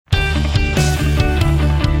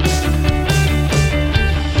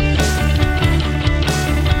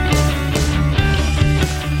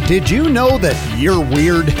Did you know that you're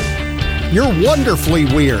weird? You're wonderfully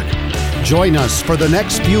weird. Join us for the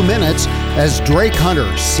next few minutes as Drake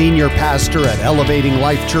Hunter, senior pastor at Elevating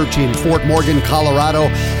Life Church in Fort Morgan, Colorado,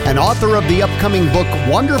 and author of the upcoming book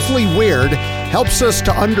Wonderfully Weird, helps us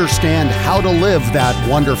to understand how to live that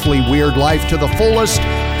wonderfully weird life to the fullest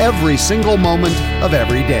every single moment of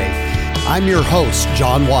every day. I'm your host,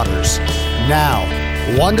 John Waters. Now,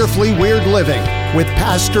 Wonderfully Weird Living with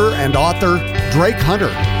pastor and author Drake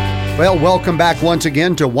Hunter. Well, welcome back once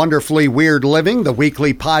again to Wonderfully Weird Living, the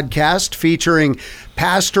weekly podcast featuring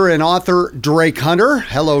pastor and author Drake Hunter.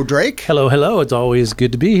 Hello, Drake. Hello. It's always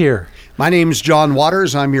good to be here. My name's John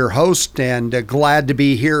Waters. I'm your host and glad to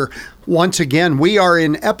be here once again. We are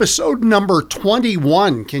in episode number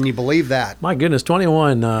 21. Can you believe that? My goodness,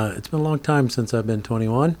 21. It's been a long time since I've been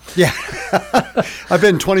 21. Yeah. I've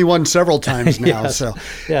been 21 several times now. Yes. So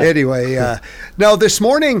Yeah. anyway, now this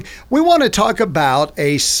morning we want to talk about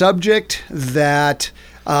a subject that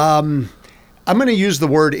I'm going to use the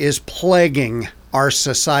word is plaguing our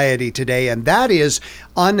society today, and that is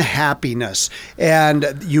unhappiness. And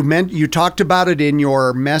you talked about it in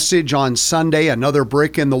your message on Sunday, Another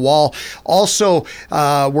Brick in the Wall. Also,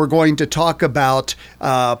 we're going to talk about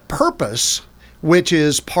purpose, which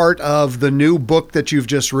is part of the new book that you've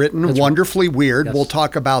just written, That's Wonderfully Weird. Yes. We'll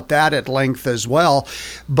talk about that at length as well.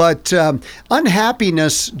 But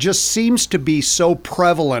unhappiness just seems to be so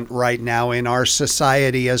prevalent right now in our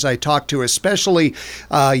society, as I talk to especially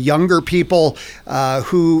younger people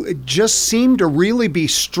who just seem to really be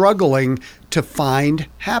struggling to find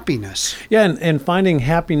happiness. Yeah, and finding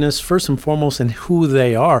happiness first and foremost in who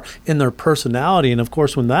they are, in their personality. And of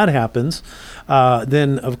course, when that happens,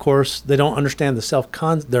 then of course they don't understand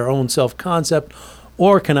their own self-concept,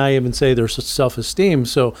 or can I even say their self-esteem.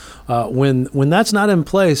 So when that's not in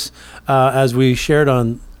place, as we shared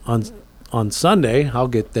on Sunday, I'll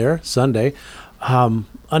get there, Sunday,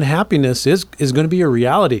 unhappiness is going to be a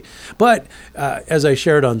reality. But as I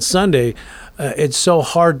shared on Sunday, it's so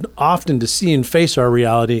hard often to see and face our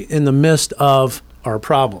reality in the midst of our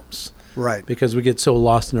problems. Right. Because we get so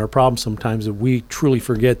lost in our problems sometimes that we truly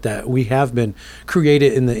forget that we have been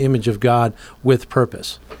created in the image of God with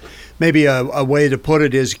purpose. Maybe a way to put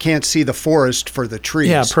it is you can't see the forest for the trees.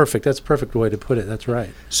 Yeah, perfect. That's a perfect way to put it. That's right.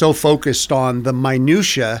 So focused on the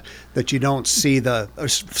minutia that you don't see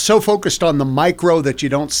so focused on the micro that you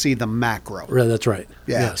don't see the macro. Yeah, that's right.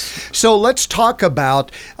 Yeah. Yes. So let's talk about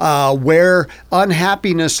where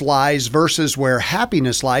unhappiness lies versus where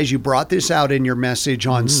happiness lies. You brought this out in your message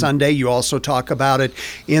on Sunday. You also talk about it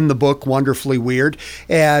in the book Wonderfully Weird.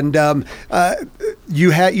 And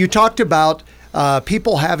you talked about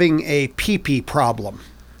people having a pee-pee problem.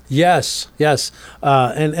 Yes.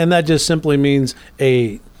 And that just simply means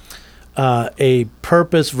a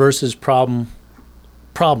purpose versus problem.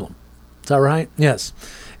 Is that right? Yes.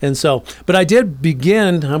 And so, but I did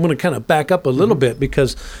begin, I'm going to kind of back up a little bit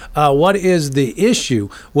because what is the issue?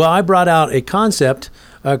 Well, I brought out a concept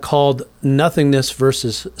called nothingness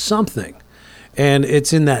versus something. And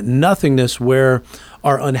it's in that nothingness where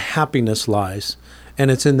our unhappiness lies. And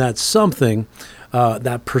it's in that something,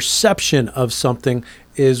 that perception of something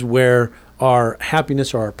is where our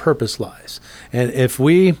happiness or our purpose lies. And if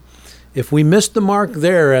we miss the mark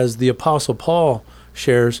there, as the Apostle Paul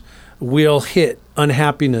shares, we'll hit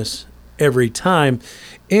unhappiness every time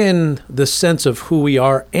in the sense of who we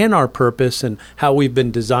are and our purpose and how we've been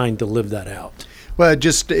designed to live that out. Well,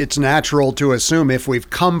 it's natural to assume if we've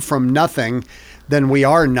come from nothing, then we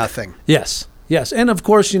are nothing. Yes. And of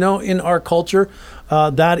course, in our culture,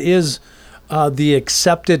 that is the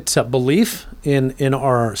accepted belief in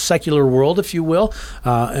our secular world, if you will.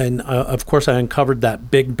 And of course, I uncovered that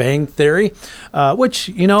Big Bang Theory, which,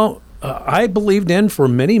 I believed in for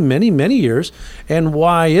many, many, many years. And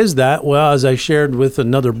why is that? Well, as I shared with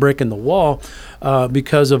Another Brick in the Wall,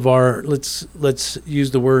 because of our, let's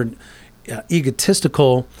use the word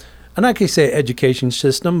egotistical, and I can say education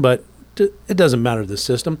system, but it doesn't matter the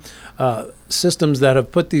system. Systems that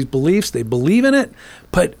have put these beliefs, they believe in it,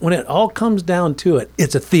 but when it all comes down to it,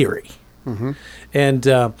 it's a theory. Mm-hmm.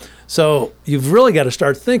 And so you've really got to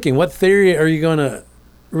start thinking, what theory are you going to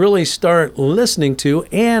really start listening to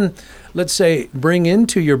and, let's say, bring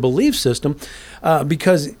into your belief system?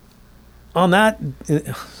 Because on that,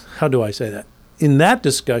 how do I say that? In that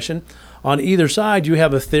discussion, on either side, you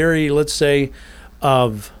have a theory, let's say,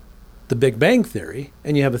 of the Big Bang Theory,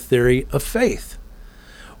 and you have a theory of faith.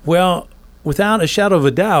 Well, without a shadow of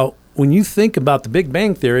a doubt, when you think about the Big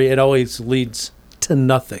Bang Theory, it always leads to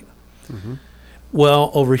nothing. Mm-hmm.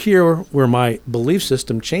 Well, over here, where my belief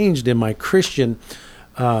system changed in my Christian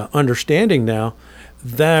understanding now,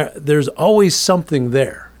 there's always something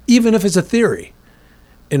there. even if it's a theory.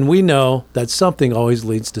 And we know that something always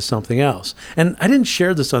leads to something else. And I didn't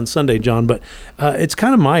share this on Sunday, John, but it's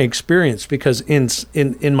kind of my experience, because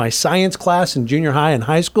in my science class in junior high and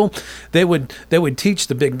high school, they would teach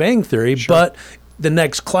the Big Bang Theory, Sure. but the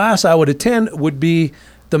next class I would attend would be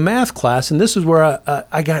the math class. And this is where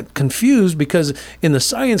I got confused, because in the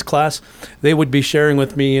science class, they would be sharing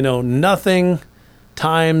with me, nothing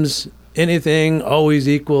times anything always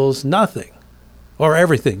equals nothing. Or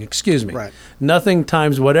everything, excuse me. Right. Nothing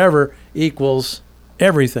times whatever equals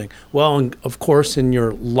everything. Well, and of course, in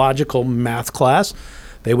your logical math class,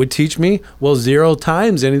 they would teach me, 0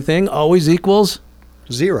 times anything always equals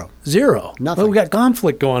 0. Nothing. Well, we got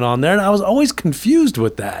conflict going on there, and I was always confused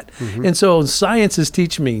with that. Mm-hmm. And so science is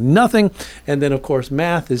teaching me nothing, and then, of course,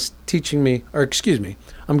 math is teaching me,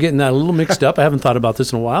 I'm getting that a little mixed up. I haven't thought about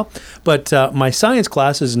this in a while. But my science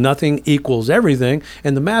class is nothing equals everything,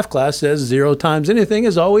 and the math class says 0 times anything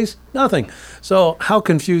is always nothing. So how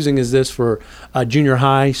confusing is this for a junior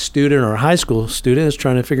high student or a high school student is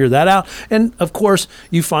trying to figure that out? And, of course,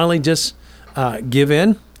 you finally just give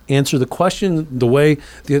in, answer the question the way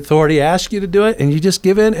the authority asks you to do it, and you just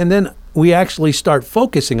give in, and then we actually start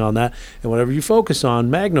focusing on that, and whatever you focus on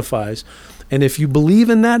magnifies. And if you believe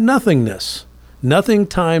in that nothingness, nothing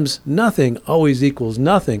times nothing always equals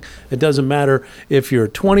nothing. It doesn't matter if you're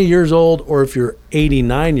 20 years old or if you're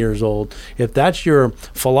 89 years old. If that's your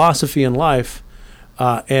philosophy in life,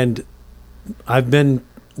 and I've been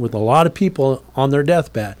with a lot of people on their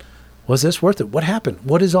deathbed, was this worth it? What happened?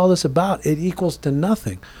 What is all this about? It equals to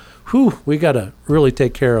nothing. We got to really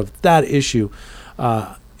take care of that issue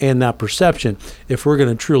and that perception if we're going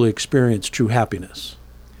to truly experience true happiness.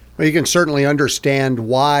 Well, you can certainly understand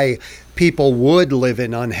why people would live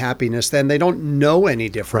in unhappiness. Then they don't know any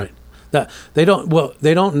different. Right. They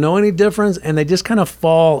don't know any difference, and they just kind of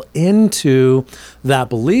fall into that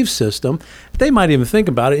belief system. They might even think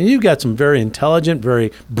about it. And you've got some very intelligent,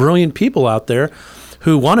 very brilliant people out there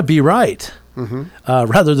who want to be right,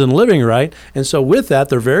 rather than living right. And so with that,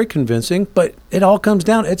 they're very convincing, but it all comes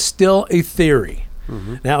down, it's still a theory.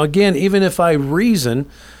 Now, again, even if I reason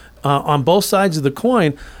on both sides of the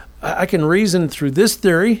coin, I can reason through this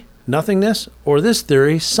theory, nothingness, or this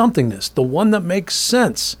theory, somethingness. The one that makes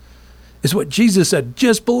sense is what Jesus said,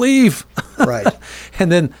 just believe. Right.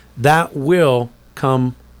 And then that will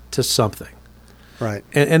come to something. Right.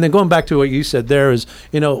 And then going back to what you said there is,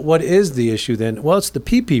 what is the issue then? Well, it's the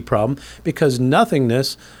PP problem, because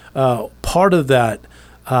nothingness, part of that,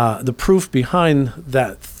 the proof behind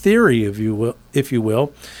that theory, if you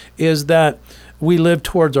will, is that we live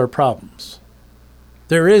towards our problems.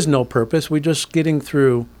 There is no purpose. We're just getting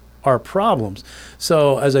through our problems.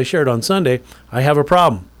 So as I shared on Sunday, I have a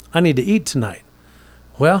problem. I need to eat tonight.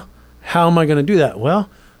 Well, how am I going to do that? Well,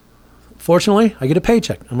 fortunately, I get a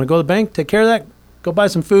paycheck. I'm going to go to the bank, take care of that, go buy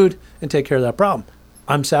some food, and take care of that problem.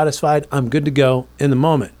 I'm satisfied. I'm good to go in the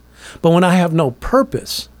moment. But when I have no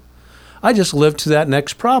purpose, I just live to that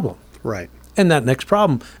next problem. Right. And that next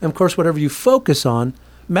problem. And of course, whatever you focus on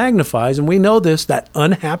magnifies. And we know this, that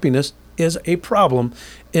unhappiness is a problem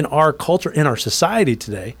in our culture, in our society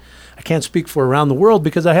today. I can't speak for around the world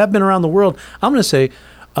because I have been around the world. I'm going to say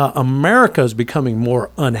America is becoming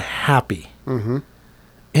more unhappy.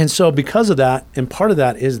 And so because of that, and part of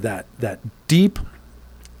that is that deep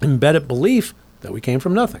embedded belief that we came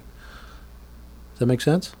from nothing. Does that make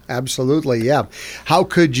sense? Absolutely, yeah. How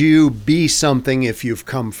could you be something if you've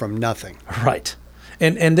come from nothing? Right.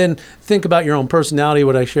 And then think about your own personality,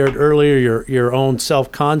 what I shared earlier, your own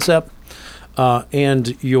self-concept,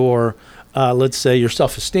 and your, let's say, your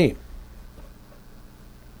self-esteem.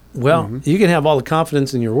 Well, you can have all the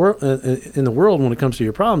confidence in in the world when it comes to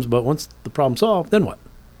your problems, but once the problem's solved, then what?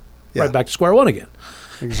 Yeah. Right back to square one again.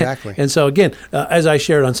 Exactly. And so again, as I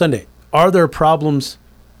shared on Sunday, are there problems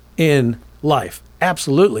in life?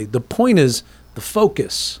 Absolutely. The point is the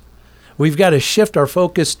focus. We've got to shift our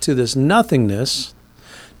focus to this nothingness,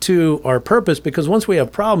 to our purpose, because once we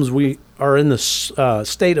have problems, we are in the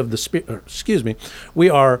state of the spirit. We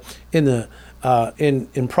are in the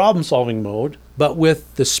in problem-solving mode, but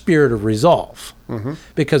with the spirit of resolve,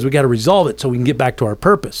 because we got to resolve it so we can get back to our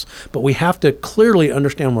purpose. But we have to clearly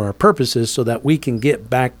understand what our purpose is so that we can get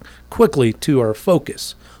back quickly to our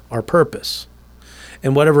focus, our purpose.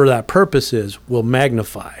 And whatever that purpose is will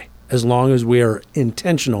magnify as long as we are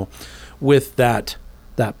intentional with that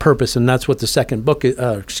purpose. And that's what the second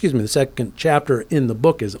chapter in the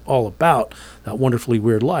book is all about, That Wonderfully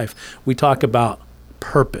Weird Life. We talk about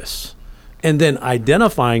purpose and then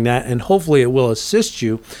identifying that, and hopefully it will assist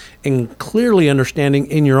you in clearly understanding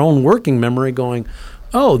in your own working memory going,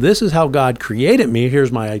 oh, this is how God created me.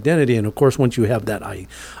 Here's my identity. And of course, once you have that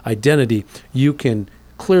identity, you can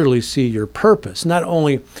clearly see your purpose, not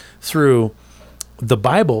only through the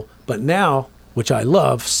Bible, but now, which I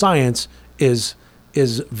love, science is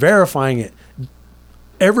verifying it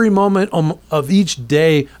every moment of each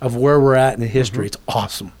day of where we're at in history. It's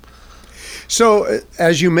awesome. So,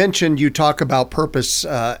 as you mentioned, you talk about purpose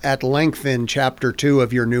at length in chapter 2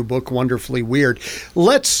 of your new book, Wonderfully Weird.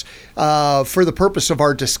 Let's, for the purpose of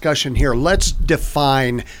our discussion here, let's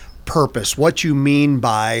define purpose, what you mean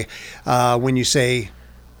by when you say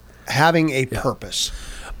having a purpose.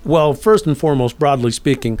 Well, first and foremost, broadly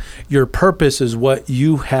speaking, your purpose is what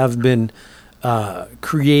you have been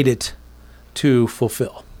created to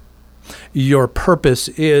fulfill. Your purpose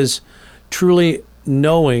is truly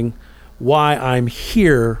knowing why I'm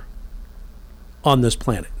here on this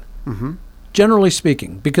planet. Mm-hmm. Generally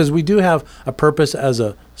speaking, because we do have a purpose as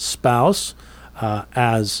a spouse,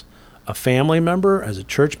 as a family member, as a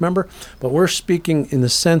church member, but we're speaking in the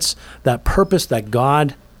sense that purpose that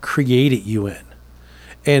God created you in.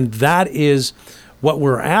 And that is what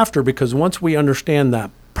we're after, because once we understand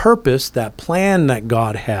that purpose, that plan that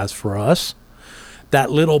God has for us,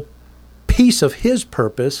 that little piece of his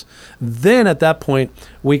purpose, then at that point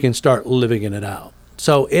we can start living it out.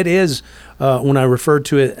 So it is, when I refer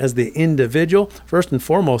to it as the individual, first and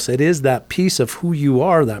foremost, it is that piece of who you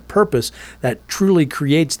are, that purpose that truly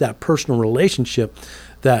creates that personal relationship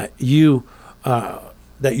that you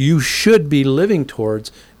should be living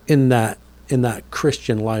towards in that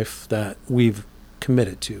Christian life that we've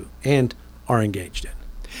committed to and are engaged in.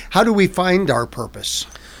 How do we find our purpose?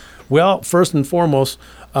 Well, first and foremost,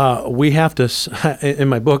 we have to, in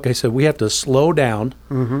my book, I said we have to slow down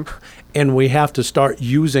and we have to start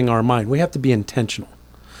using our mind. We have to be intentional.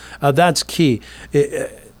 That's key. The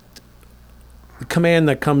command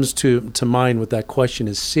that comes to mind with that question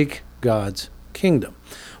is seek God's kingdom.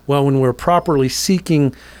 Well, when we're properly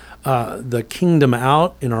seeking the kingdom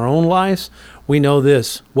out in our own lives, we know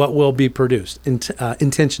this, what will be produced?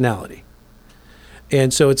 Intentionality.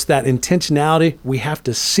 And so it's that intentionality. We have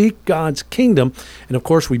to seek God's kingdom. And of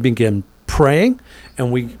course, we begin praying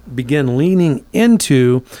and we begin leaning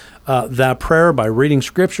into that prayer by reading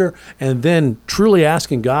scripture and then truly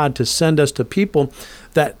asking God to send us to people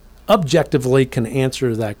that objectively can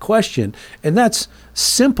answer that question. And that's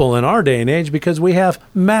simple in our day and age because we have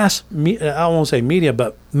mass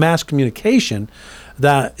communication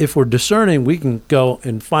that if we're discerning, we can go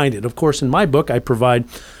and find it. Of course, in my book, I provide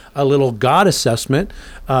a little God assessment,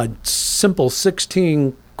 simple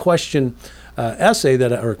 16-question assessment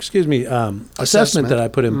that I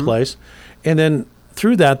put in place. And then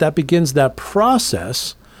through that begins that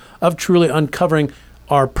process of truly uncovering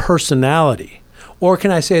our personality. Or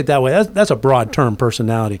can I say it that way? That's a broad term,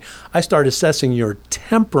 personality. I start assessing your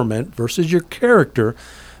temperament versus your character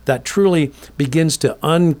that truly begins to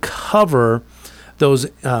uncover those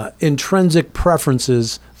intrinsic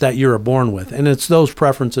preferences that you're born with. And it's those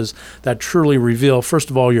preferences that truly reveal,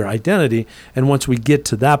 first of all, your identity. And once we get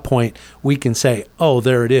to that point, we can say, oh,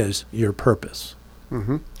 there it is, your purpose.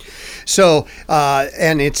 Mm-hmm. So,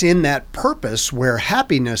 and it's in that purpose where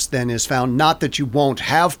happiness then is found, not that you won't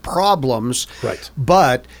have problems, right,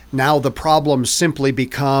 but now the problems simply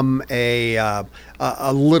become a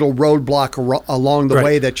little roadblock along the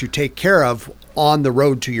way that you take care of on the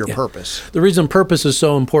road to your purpose. The reason purpose is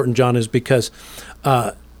so important, John, is because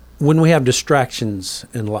when we have distractions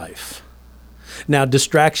in life. Now,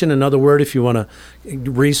 distraction, another word, if you want to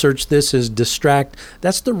research this, is distract.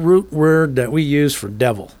 That's the root word that we use for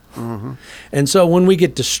devil. Mm-hmm. And so when we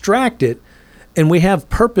get distracted and we have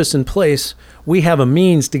purpose in place, we have a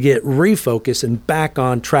means to get refocused and back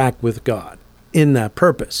on track with God in that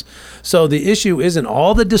purpose. So the issue isn't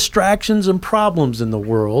all the distractions and problems in the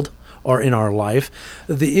world or in our life.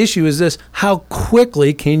 The issue is this: how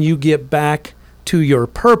quickly can you get back to your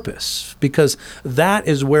purpose? Because that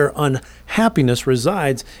is where unhappiness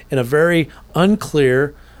resides, in a very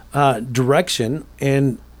unclear direction,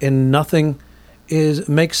 and nothing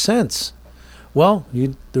makes sense. Well,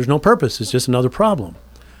 there's no purpose. It's just another problem.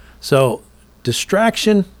 So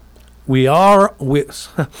distraction, we all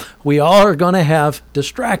are going to have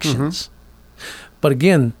distractions. Mm-hmm. But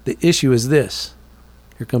again, the issue is this.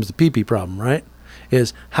 Here comes the pee-pee problem, right?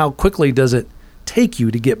 Is how quickly does it take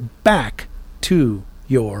you to get back to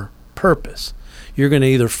your purpose? You're going to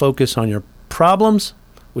either focus on your problems,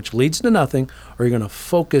 which leads to nothing, or you're going to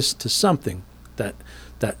focus to something that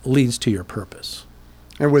leads to your purpose.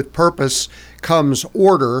 And with purpose comes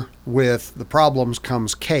order. With the problems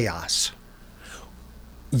comes chaos.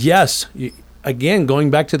 Yes. Again,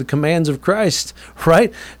 going back to the commands of Christ,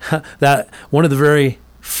 right? That one of the very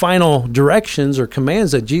final directions or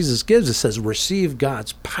commands that Jesus gives, it says, receive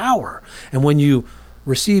God's power. And when you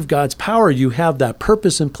receive God's power, you have that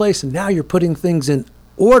purpose in place, and now you're putting things in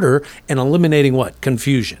order and eliminating what?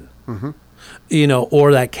 Confusion,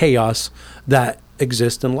 or that chaos that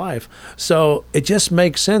exists in life. So it just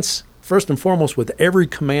makes sense, first and foremost, with every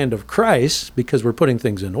command of Christ, because we're putting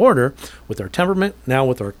things in order with our temperament, now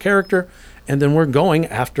with our character, and then we're going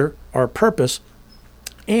after our purpose.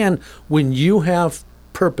 And when you have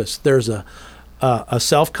purpose, there's a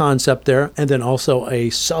self-concept there, and then also a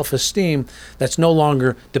self-esteem that's no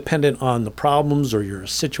longer dependent on the problems or your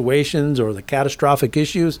situations or the catastrophic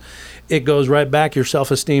issues. It goes right back, your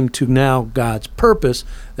self-esteem, to now God's purpose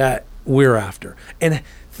that we're after. And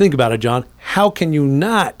think about it, John. How can you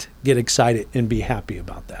not get excited and be happy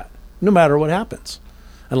about that, no matter what happens?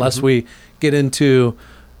 Unless we get into,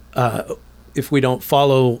 if we don't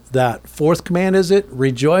follow that fourth command, is it?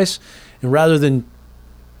 Rejoice. And rather than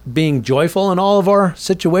being joyful in all of our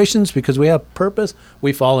situations because we have purpose,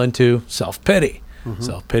 we fall into self-pity.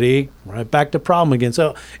 Self-pity, right back to problem again.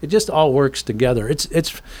 So it just all works together.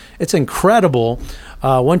 It's incredible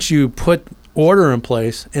once you put order in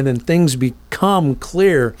place and then things become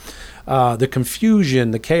clear. The confusion,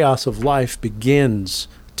 the chaos of life begins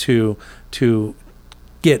to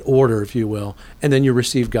get order, if you will, and then you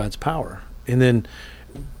receive God's power. And then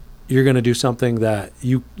you're going to do something that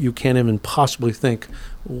you can't even possibly think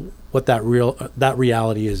what that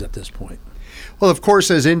reality is at this point. Well, of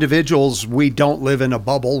course, as individuals, we don't live in a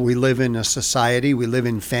bubble. We live in a society. We live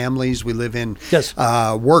in families. We live in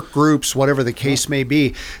work groups, whatever the case may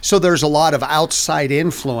be. So there's a lot of outside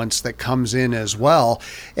influence that comes in as well.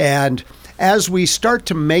 And as we start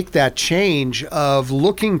to make that change of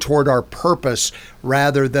looking toward our purpose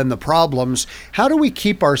rather than the problems, how do we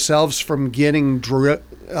keep ourselves from getting drug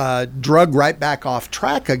right back off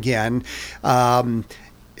track again,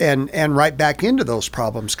 and right back into those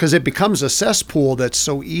problems? Because it becomes a cesspool that's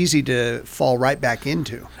so easy to fall right back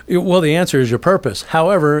into. Well, the answer is your purpose.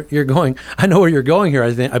 However, I know where you're going here.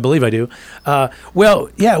 I believe I do.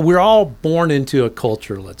 We're all born into a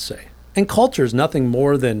culture, let's say. And culture is nothing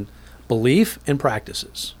more than belief and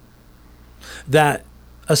practices that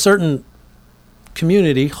a certain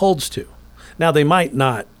community holds to. Now, they might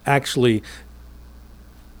not actually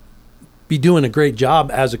be doing a great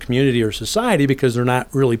job as a community or society because they're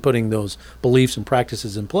not really putting those beliefs and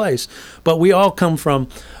practices in place. But we all come from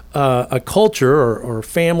a culture or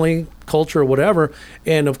family culture or whatever.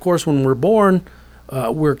 And of course, when we're born,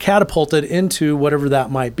 we're catapulted into whatever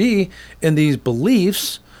that might be. And these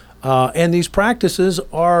beliefs and these practices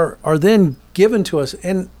are then given to us.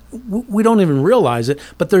 And we don't even realize it,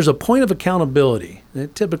 but there's a point of accountability,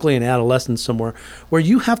 typically in adolescence somewhere, where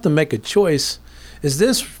you have to make a choice. Is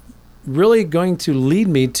this really going to lead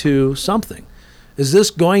me to something? Is this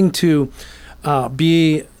going to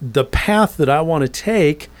be the path that I want to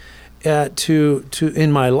take to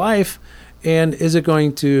in my life? And is it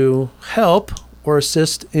going to help or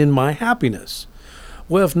assist in my happiness?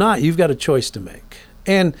 Well, if not, you've got a choice to make.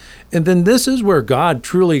 And then this is where God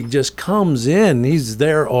truly just comes in. He's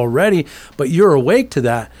there already, but you're awake to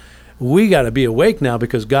that. We got to be awake now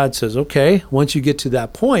because God says, okay, once you get to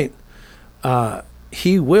that point,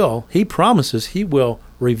 He promises He will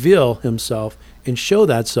reveal Himself and show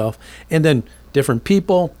that self. And then different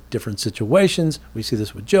people, different situations. We see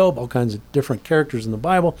this with Job, all kinds of different characters in the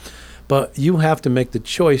Bible. But you have to make the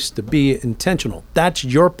choice to be intentional. That's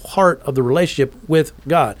your part of the relationship with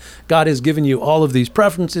God. God has given you all of these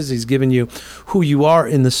preferences. He's given you who you are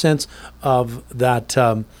in the sense of that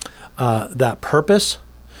purpose.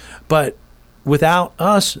 But without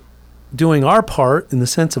us doing our part in the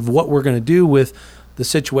sense of what we're going to do with the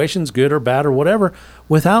situations, good or bad or whatever,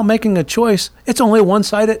 without making a choice, it's only a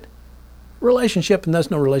one-sided relationship, and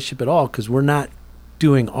that's no relationship at all because we're not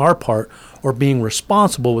doing our part or being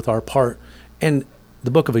responsible with our part. And the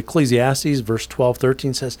book of Ecclesiastes, verse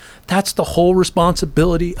 12-13 says, that's the whole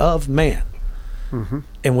responsibility of man. Mm-hmm.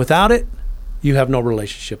 And without it, you have no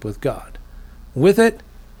relationship with God. With it,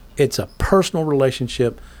 it's a personal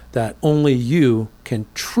relationship that only you can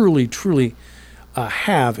truly, truly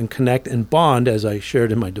have and connect and bond, as I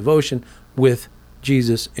shared in my devotion, with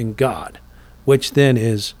Jesus and God, which then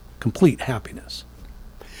is complete happiness.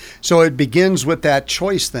 So it begins with that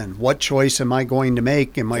choice then. What choice am I going to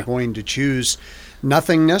make? Am I going to choose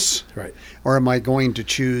nothingness? Right. Or am I going to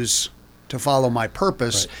choose to follow my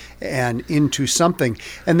purpose and into something?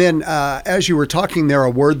 And then as you were talking there,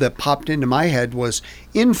 a word that popped into my head was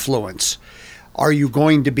influence. Are you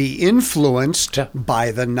going to be influenced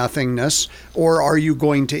by the nothingness, or are you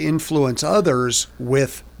going to influence others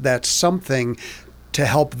with that something to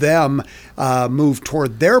help them move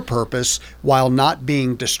toward their purpose while not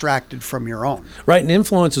being distracted from your own. Right, and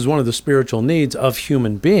influence is one of the spiritual needs of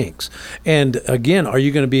human beings. And again, are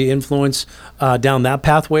you going to be influenced down that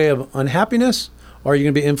pathway of unhappiness? Or are you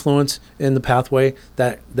going to be influenced in the pathway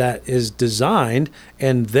that is designed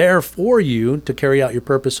and there for you to carry out your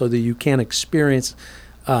purpose so that you can experience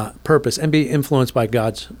purpose and be influenced by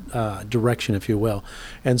God's direction, if you will?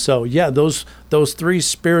 And so, yeah, those three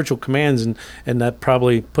spiritual commands, and that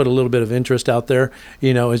probably put a little bit of interest out there,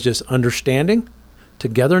 is just understanding,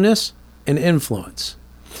 togetherness, and influence.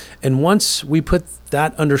 And once we put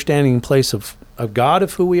that understanding in place of God,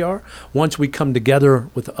 of who we are, once we come together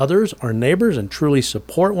with others, our neighbors, and truly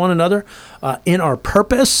support one another in our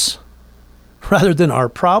purpose rather than our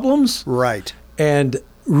problems. Right. And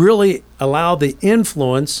really allow the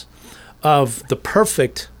influence of the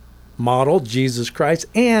perfect model, Jesus Christ,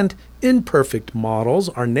 and imperfect models,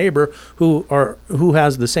 our neighbor, who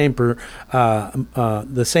has the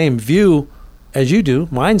same view as you do,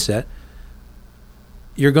 mindset,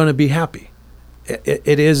 you're going to be happy.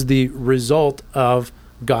 It is the result of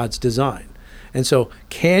God's design. And so,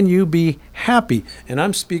 can you be happy? And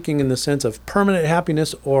I'm speaking in the sense of permanent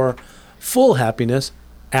happiness or full happiness.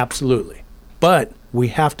 Absolutely. But we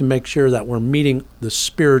have to make sure that we're meeting the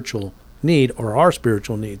spiritual need or our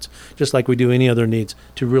spiritual needs, just like we do any other needs,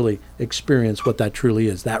 to really experience what that truly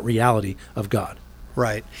is, that reality of God.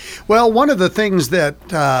 Right. Well, one of the things that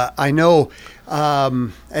I know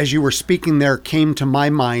as you were speaking there came to my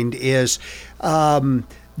mind is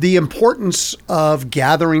the importance of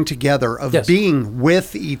gathering together, of Yes. being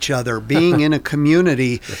with each other, being in a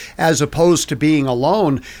community, as opposed to being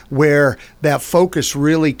alone, where that focus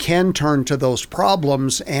really can turn to those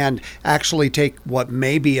problems and actually take what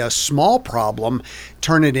may be a small problem,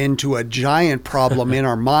 turn it into a giant problem in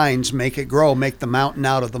our minds, make it grow, make the mountain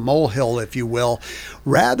out of the molehill, if you will,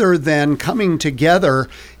 rather than coming together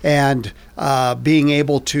and being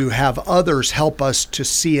able to have others help us to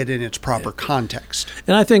see it in its proper context.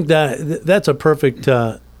 And I think that's a perfect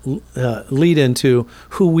lead into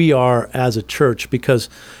who we are as a church, because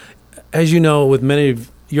as you know, with many of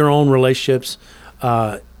your own relationships,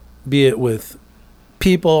 be it with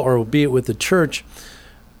people or be it with the church,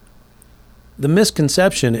 the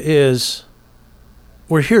misconception is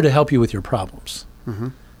we're here to help you with your problems. Mm-hmm.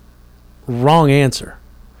 Wrong answer.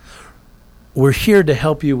 We're here to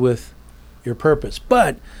help you with your purpose.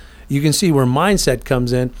 But you can see where mindset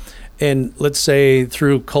comes in. And let's say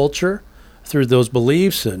through culture, through those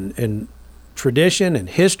beliefs and tradition and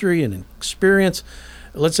history and experience,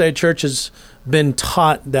 let's say a church has been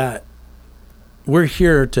taught that we're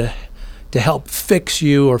here to help fix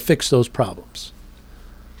you or fix those problems.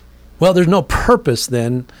 Well, there's no purpose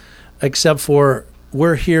then except for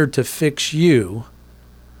we're here to fix you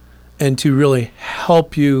and to really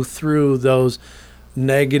help you through those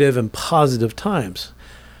negative and positive times.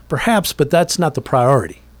 Perhaps, but that's not the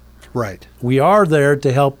priority. Right. We are there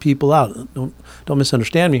to help people out. Don't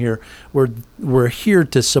misunderstand me here. We're here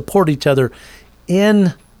to support each other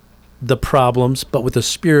in the problems, but with a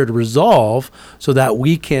spirit of resolve so that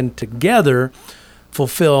we can together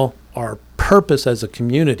fulfill our purpose as a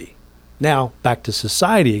community. Now, back to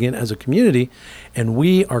society again as a community, and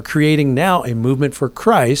we are creating now a movement for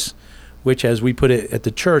Christ, which, as we put it at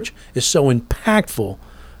the church, is so impactful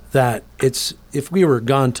that if we were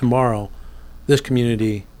gone tomorrow, this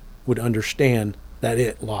community would understand that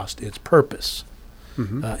it lost its purpose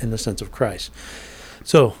in the sense of Christ.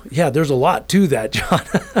 So, yeah, there's a lot to that, John.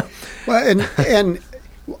 Well, and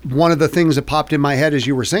one of the things that popped in my head as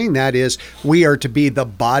you were saying that is we are to be the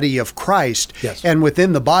body of Christ. Yes. And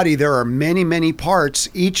within the body, there are many, many parts.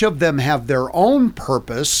 Each of them have their own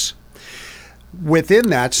purpose within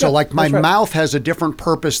that. So like my mouth has a different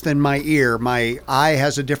purpose than my ear. My eye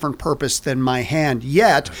has a different purpose than my hand.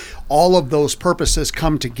 Yet all of those purposes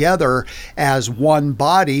come together as one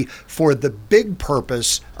body for the big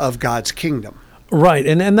purpose of God's kingdom. Right,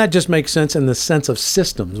 and that just makes sense in the sense of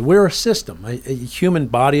systems. We're a system. A human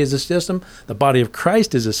body is a system. The body of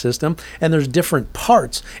Christ is a system, and there's different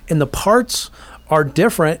parts. And the parts are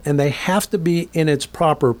different, and they have to be in its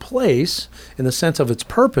proper place in the sense of its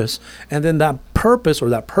purpose. And then that purpose or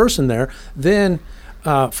that person there then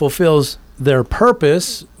fulfills their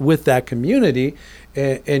purpose with that community.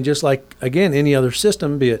 And just like, again, any other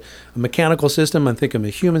system, be it a mechanical system, I'm thinking a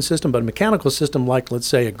human system, but a mechanical system like, let's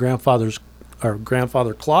say, a grandfather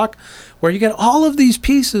clock, where you get all of these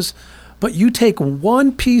pieces, but you take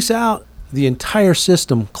one piece out, the entire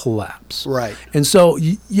system collapses. Right. And so,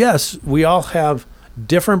 yes, we all have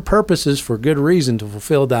different purposes for good reason to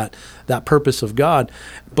fulfill that purpose of God.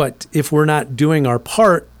 But if we're not doing our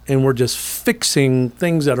part and we're just fixing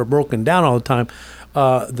things that are broken down all the time,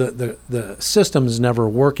 the system is never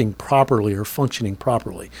working properly or functioning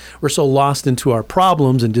properly. We're so lost into our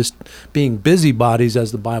problems and just being busybodies,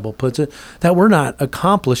 as the Bible puts it, that we're not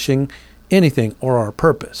accomplishing anything or our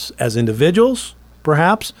purpose as individuals,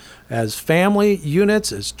 perhaps, as family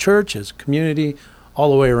units, as church, as community,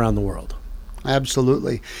 all the way around the world.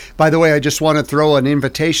 Absolutely. By the way, I just want to throw an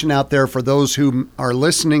invitation out there for those who are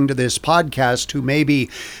listening to this podcast who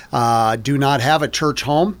maybe do not have a church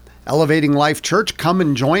home. Elevating Life Church, come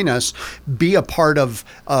and join us. Be a part of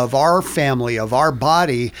our family, of our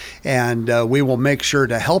body, and we will make sure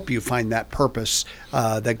to help you find that purpose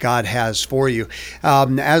that God has for you.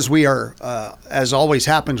 As we are, as always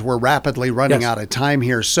happens, we're rapidly running out of time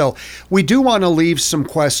here. So we do want to leave some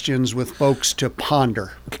questions with folks to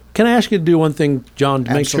ponder. Can I ask you to do one thing, John,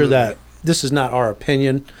 to make sure Absolutely. that this is not our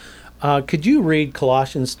opinion? Could you read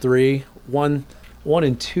Colossians 3, 1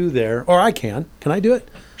 and 2 there? Or I can. Can I do it?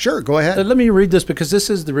 Sure, go ahead. Let me read this because this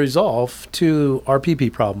is the resolve to our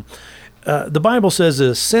PP problem. The Bible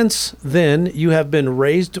says, since then you have been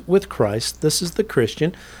raised with Christ, this is the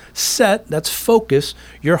Christian, that's focus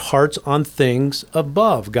your hearts on things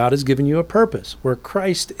above. God has given you a purpose where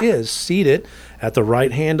Christ is seated at the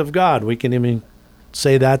right hand of God. We can even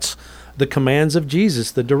say that's the commands of Jesus,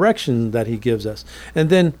 the direction that he gives us. And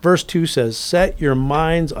then verse 2 says, set your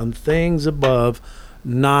minds on things above,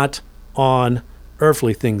 not on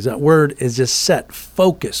earthly things. That word is just set,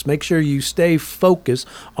 focus. Make sure you stay focused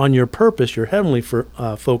on your purpose, your heavenly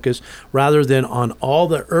focus, rather than on all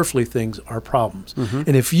the earthly things, our problems. Mm-hmm.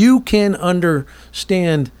 And if you can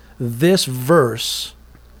understand this verse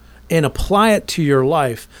and apply it to your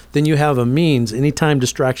life, then you have a means, anytime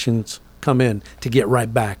distractions come in, to get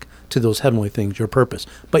right back to those heavenly things, your purpose.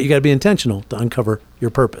 But you got to be intentional to uncover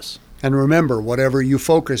your purpose. And remember, whatever you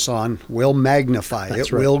focus on will magnify.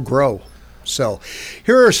 It will grow. So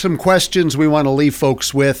here are some questions we want to leave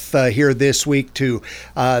folks with here this week to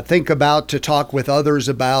think about, to talk with others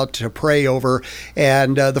about, to pray over.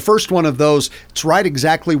 And the first one of those, it's right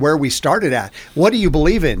exactly where we started at. What do you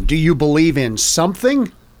believe in? Do you believe in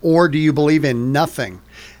something, or do you believe in nothing?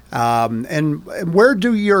 And where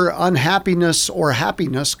do your unhappiness or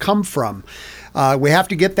happiness come from? We have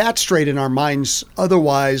to get that straight in our minds.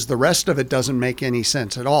 Otherwise, the rest of it doesn't make any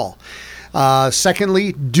sense at all.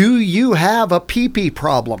 Secondly, do you have a PP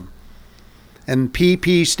problem? And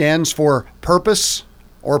PP stands for purpose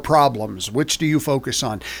or problems. Which do you focus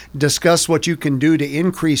on? Discuss what you can do to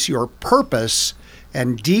increase your purpose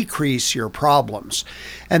and decrease your problems.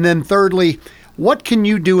 And then thirdly, what can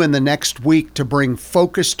you do in the next week to bring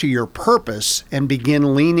focus to your purpose and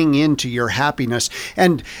begin leaning into your happiness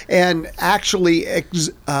and actually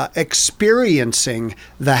experiencing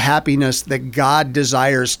the happiness that God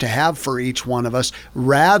desires to have for each one of us,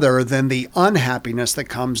 rather than the unhappiness that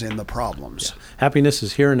comes in the problems? Yeah. Happiness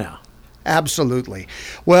is here now. Absolutely.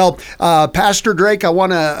 Well, Pastor Drake, I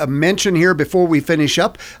want to mention here before we finish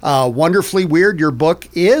up, Wonderfully Weird, your book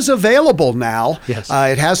is available now. Yes.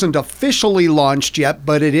 It hasn't officially launched yet,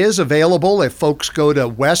 but it is available if folks go to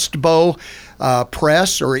Westbow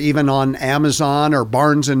Press or even on Amazon or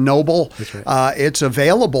Barnes & Noble. That's right. It's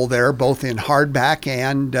available there, both in hardback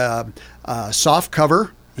and soft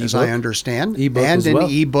cover, as I understand, ebook and as an well.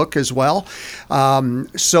 ebook as well.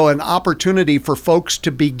 So an opportunity for folks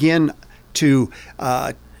to begin to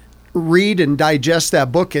read and digest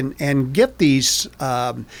that book and get these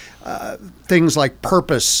things like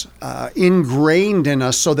purpose ingrained in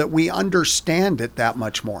us so that we understand it that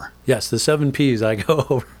much more. Yes, the 7 Ps I go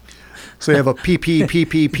over. So you have a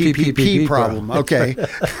PPP problem. Okay.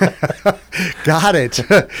 Got it.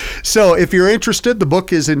 So if you're interested, the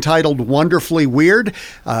book is entitled Wonderfully Weird.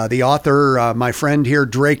 The author, my friend here,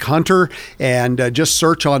 Drake Hunter, and just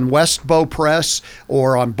search on Westbow Press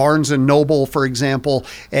or on Barnes & Noble, for example,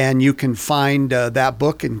 and you can find that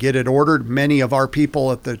book and get it ordered. Many of our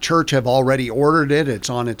people at the church have already ordered it.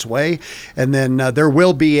 It's on its way. And then there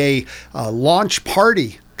will be a launch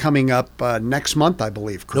party coming up next month, I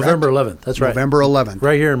believe, correct? November 11th. That's right. November 11th.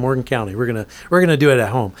 Right here in Morgan County. We're gonna do it at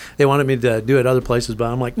home. They wanted me to do it other places, but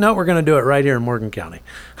I'm like, no, we're gonna do it right here in Morgan County.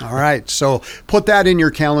 All right. So put that in your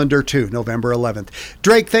calendar too, November 11th.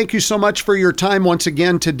 Drake, thank you so much for your time once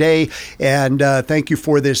again today. And thank you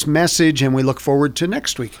for this message. And we look forward to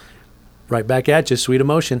next week. Right back at you. Sweet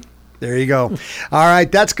emotion. There you go. All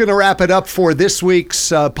right. That's going to wrap it up for this week's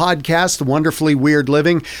podcast, Wonderfully Weird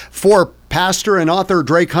Living. For pastor and author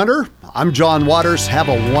Drake Hunter, I'm John Waters. Have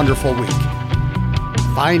a wonderful week.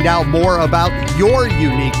 Find out more about your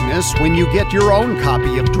uniqueness when you get your own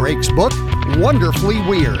copy of Drake's book, Wonderfully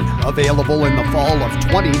Weird, available in the fall of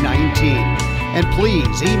 2019. And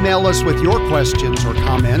please email us with your questions or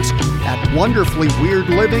comments at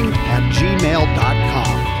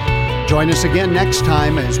wonderfullyweirdliving@gmail.com. Join us again next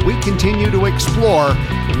time as we continue to explore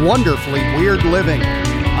wonderfully weird living.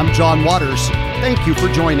 I'm John Waters. Thank you for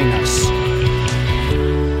joining us.